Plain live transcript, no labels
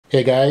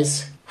Hey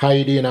guys, how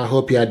you doing? I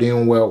hope you are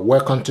doing well.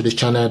 Welcome to the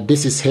channel.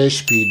 This is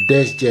HP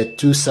Deskjet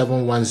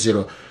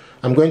 2710.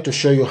 I'm going to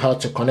show you how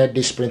to connect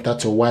this printer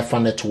to Wi-Fi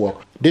network.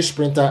 This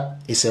printer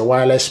is a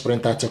wireless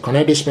printer. To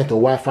connect this printer to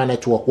Wi-Fi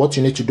network, what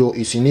you need to do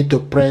is you need to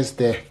press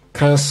the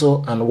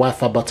cancel and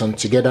Wi-Fi button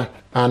together.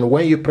 And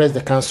when you press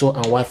the cancel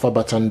and Wi-Fi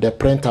button, the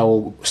printer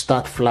will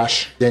start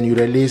flash. Then you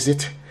release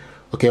it.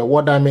 Okay,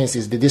 what that means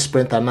is that this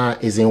printer now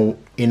is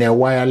in a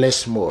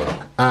wireless mode,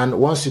 and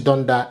once you've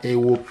done that, it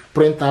will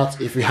print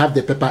out. If you have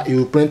the paper, it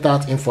will print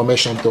out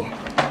information too.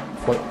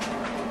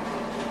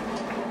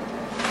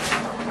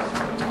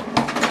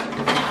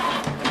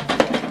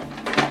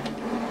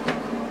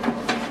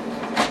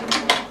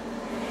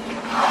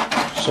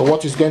 So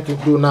what it's going to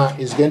do now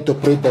is going to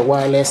print the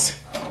wireless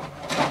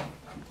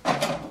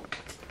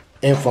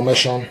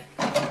information.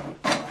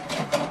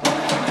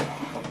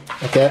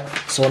 Okay,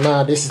 so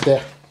now this is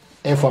the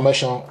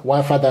information,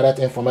 Wi-Fi direct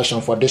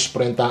information for this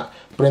printer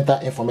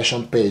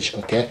information page.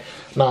 Okay,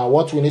 now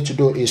what we need to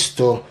do is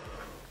to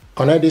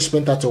connect this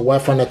printer to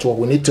Wi-Fi network.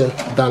 We need to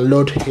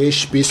download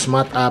HP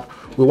Smart App.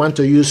 We want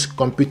to use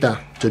computer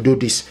to do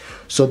this,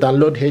 so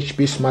download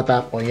HP Smart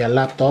App on your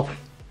laptop.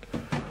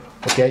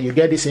 Okay, you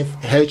get this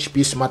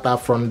HP Smart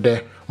App from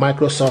the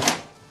Microsoft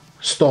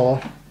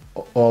Store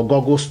or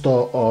Google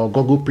Store or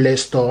Google Play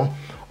Store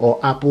or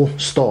Apple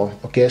Store.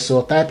 Okay,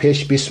 so type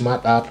HP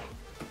Smart App.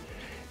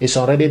 It's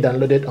already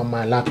downloaded on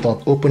my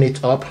laptop. Open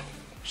it up.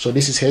 So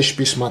this is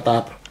HP Smart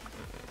App.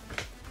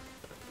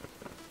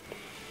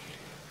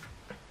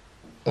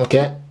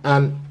 Okay,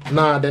 and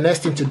now the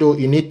next thing to do,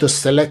 you need to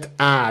select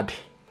add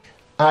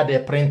a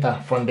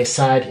printer from the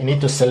side. You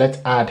need to select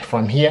add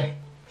from here.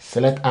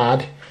 Select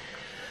add,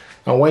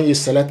 and when you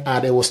select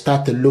add, it will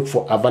start to look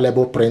for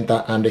available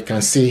printer, and you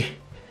can see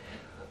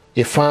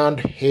it found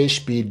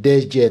HP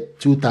Deskjet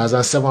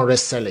 2700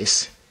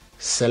 series.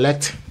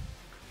 Select.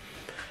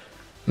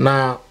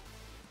 Now,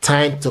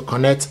 time to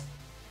connect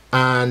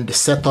and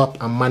set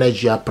up and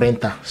manage your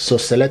printer. So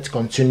select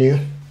continue.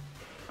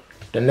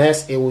 The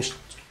next, it will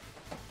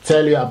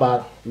tell you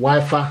about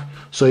Wi-Fi.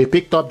 So you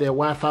picked up the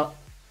Wi-Fi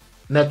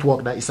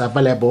network that is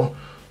available.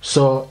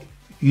 So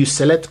you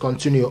select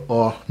continue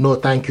or no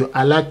thank you.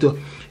 I like to,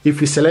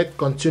 if you select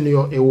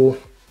continue, it will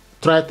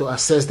try to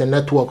access the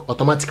network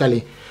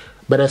automatically.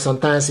 But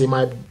sometimes it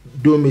might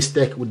do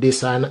mistake with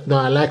this. I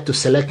like to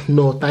select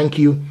no thank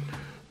you.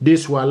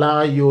 This will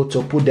allow you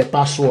to put the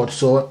password.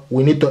 So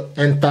we need to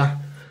enter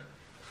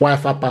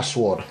Wi-Fi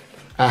password.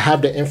 I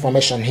have the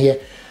information here.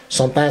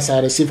 Sometimes I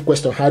receive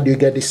question, how do you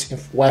get this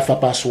Wi-Fi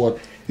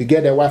password? You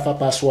get the Wi-Fi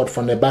password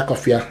from the back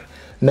of your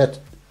net,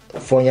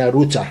 from your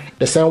router.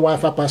 The same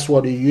Wi-Fi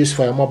password you use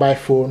for your mobile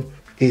phone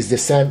is the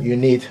same you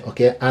need.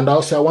 Okay, and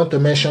also I want to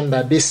mention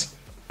that this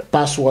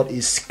password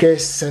is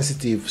case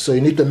sensitive. So you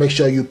need to make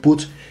sure you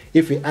put,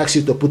 if it asks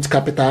you to put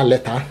capital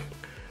letter,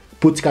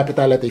 put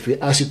capital letter. If it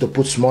asks you to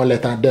put small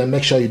letter, then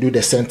make sure you do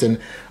the same thing.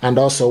 And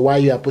also while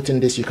you are putting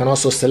this, you can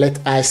also select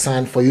I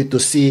sign for you to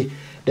see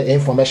the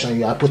information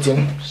you are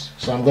putting.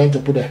 So I'm going to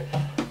put a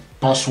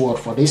password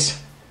for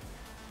this.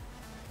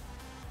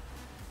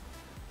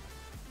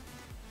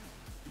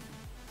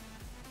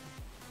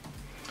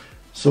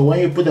 So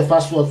when you put the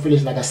password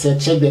finish, like I said,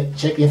 check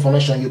the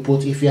information you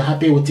put. If you're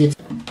happy with it,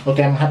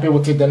 okay, I'm happy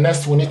with it. The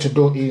next we need to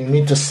do is you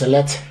need to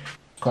select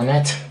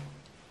connect.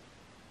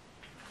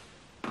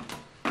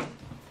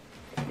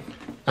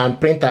 And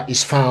printer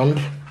is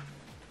found.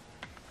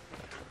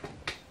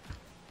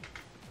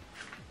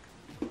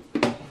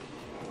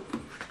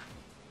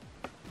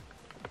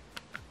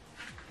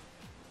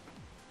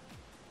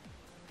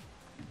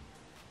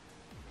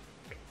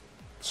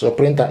 So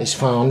printer is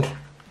found.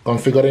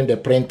 Configuring the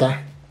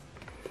printer.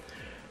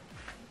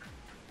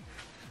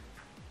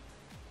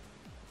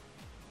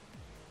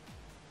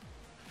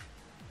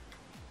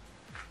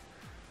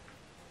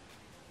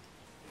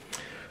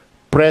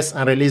 Press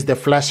and release the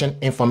flashing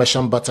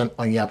information button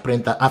on your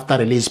printer. After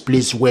release,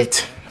 please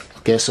wait.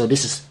 Okay, so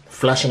this is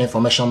flashing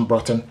information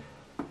button.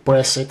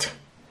 Press it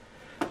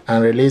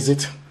and release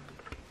it.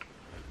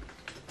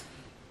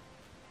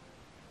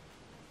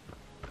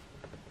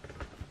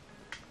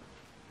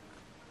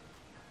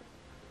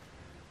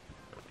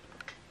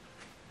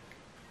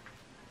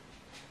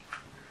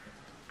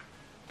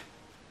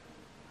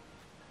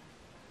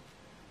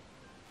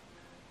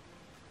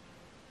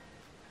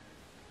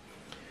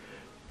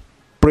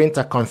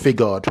 Printer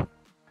configured.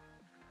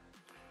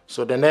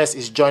 So the next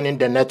is joining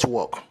the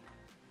network.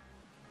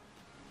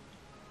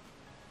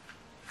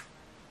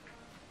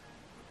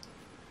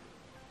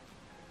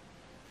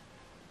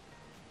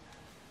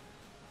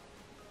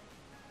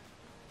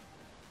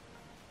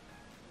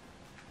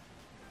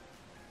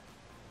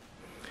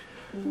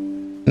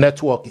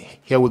 Network,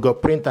 here we go,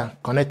 printer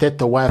connected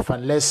to Wi-Fi.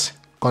 Let's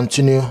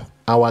continue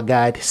our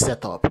guide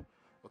setup.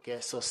 Okay,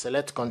 so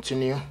select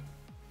continue.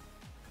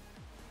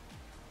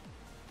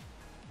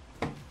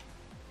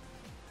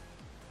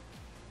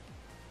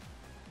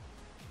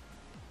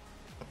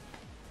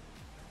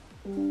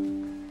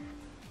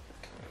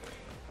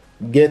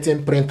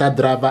 Getting printer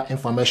driver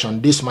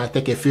information. This might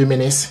take a few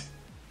minutes.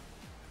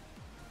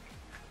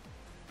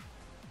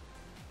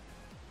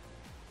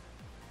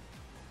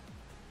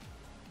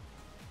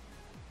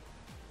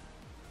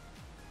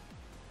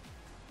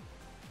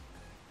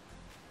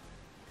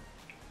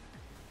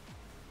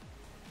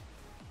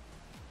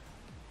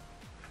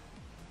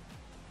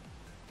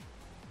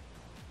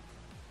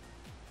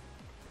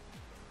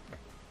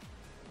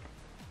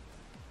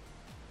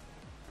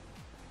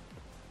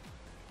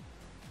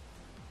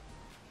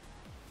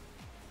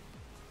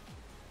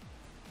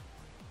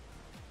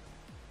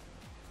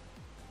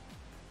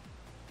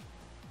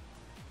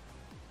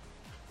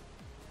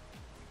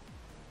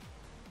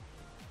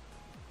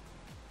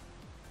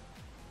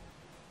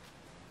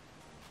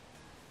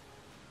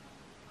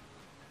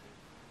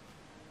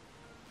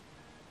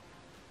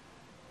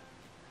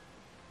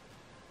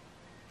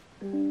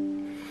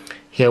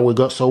 Here we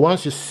go. So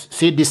once you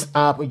see this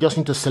app, you just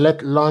need to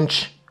select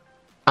launch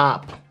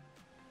app,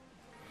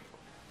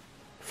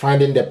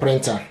 finding the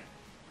printer.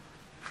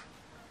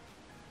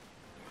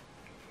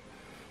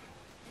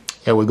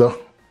 Here we go.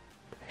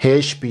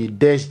 HP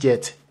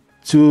Deskjet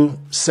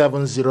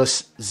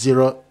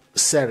 2700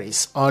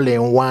 series all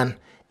in one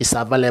is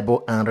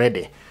available and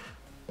ready.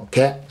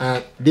 Okay,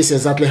 and this is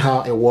exactly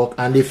how it works.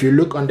 And if you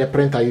look on the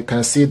printer, you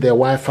can see the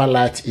Wi-Fi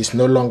light is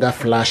no longer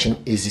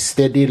flashing, it's a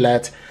steady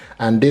light,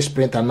 and this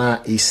printer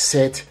now is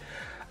set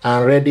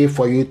and ready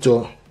for you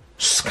to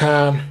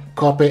scan,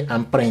 copy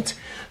and print.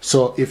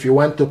 So if you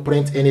want to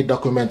print any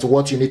document,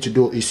 what you need to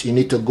do is you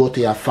need to go to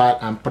your file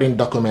and print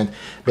document.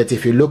 But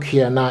if you look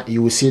here now,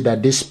 you will see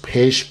that this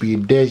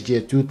HP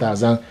Deskjet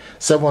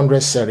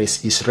 2700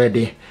 series is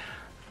ready.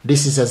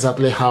 This is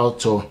exactly how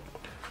to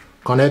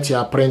connect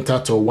your printer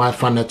to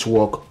Wi-Fi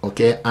network.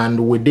 Okay,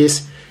 and with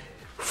this,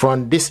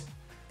 from this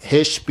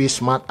HP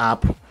Smart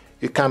app,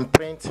 you can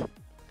print,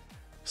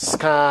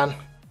 scan,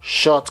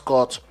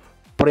 shortcut,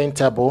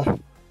 printable,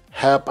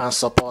 help and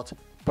support,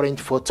 print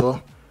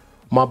photo,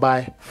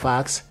 mobile,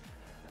 fax.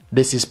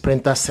 This is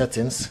printer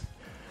settings.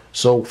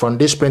 So from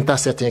this printer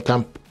setting, you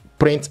can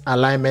print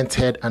alignment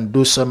head and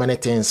do so many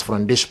things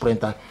from this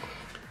printer.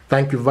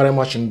 Thank you very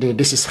much indeed.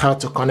 This is how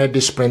to connect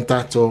this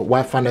printer to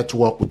Wi-Fi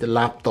network with the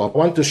laptop. I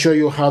want to show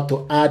you how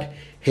to add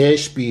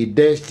HP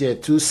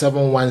Deskjet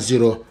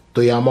 2710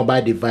 to your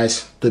mobile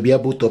device to be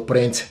able to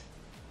print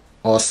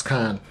or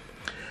scan.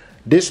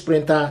 This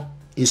printer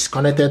is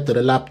connected to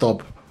the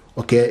laptop,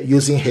 okay,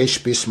 using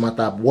HP Smart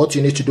app. What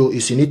you need to do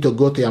is you need to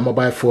go to your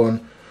mobile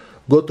phone,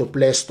 go to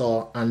Play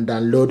Store and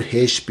download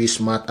HP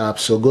Smart app.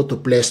 So go to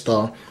Play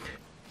Store,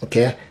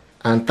 okay,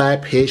 and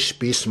type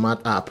HP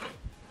Smart app.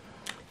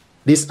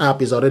 This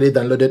app is already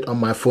downloaded on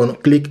my phone.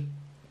 Click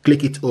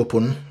it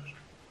open.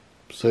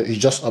 So it's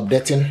just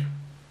updating.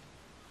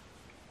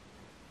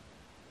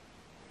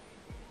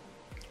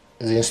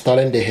 It's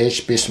installing the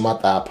HP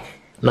Smart app.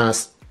 Now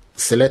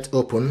select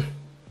open.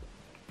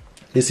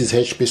 This is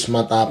HP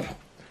Smart app.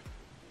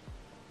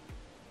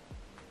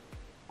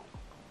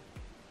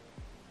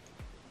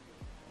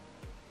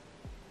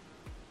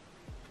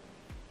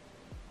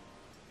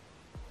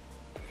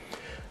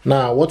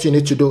 Now what you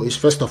need to do is,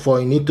 first of all,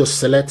 you need to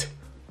select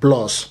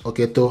plus.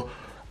 Okay, to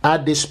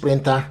add this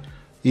printer,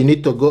 you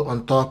need to go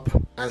on top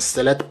and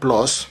select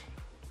plus.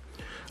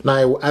 Now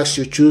it will ask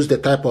you choose the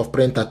type of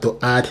printer to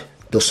add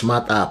to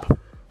Smart app.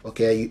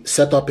 Okay, you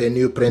set up a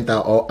new printer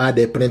or add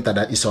a printer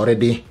that is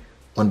already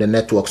on the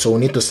network. So we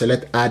need to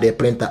select add a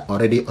printer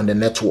already on the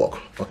network.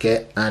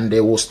 Okay, and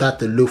they will start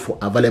to look for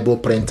available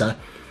printer.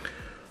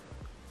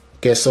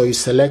 Okay, so you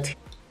select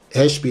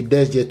HP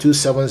Deskjet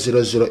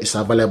 2700 is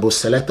available.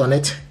 Select on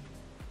it.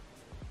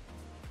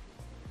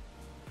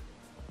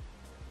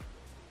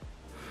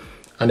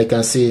 And you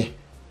can see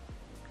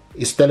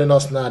it's telling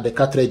us now the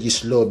cartridge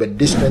is low, but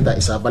this printer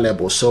is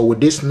available. So with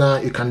this now,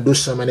 you can do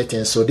so many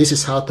things. So this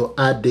is how to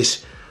add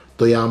this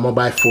to your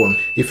mobile phone.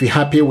 If you're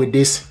happy with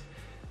this,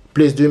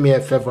 please do me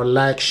a favor,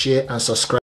 like, share and subscribe.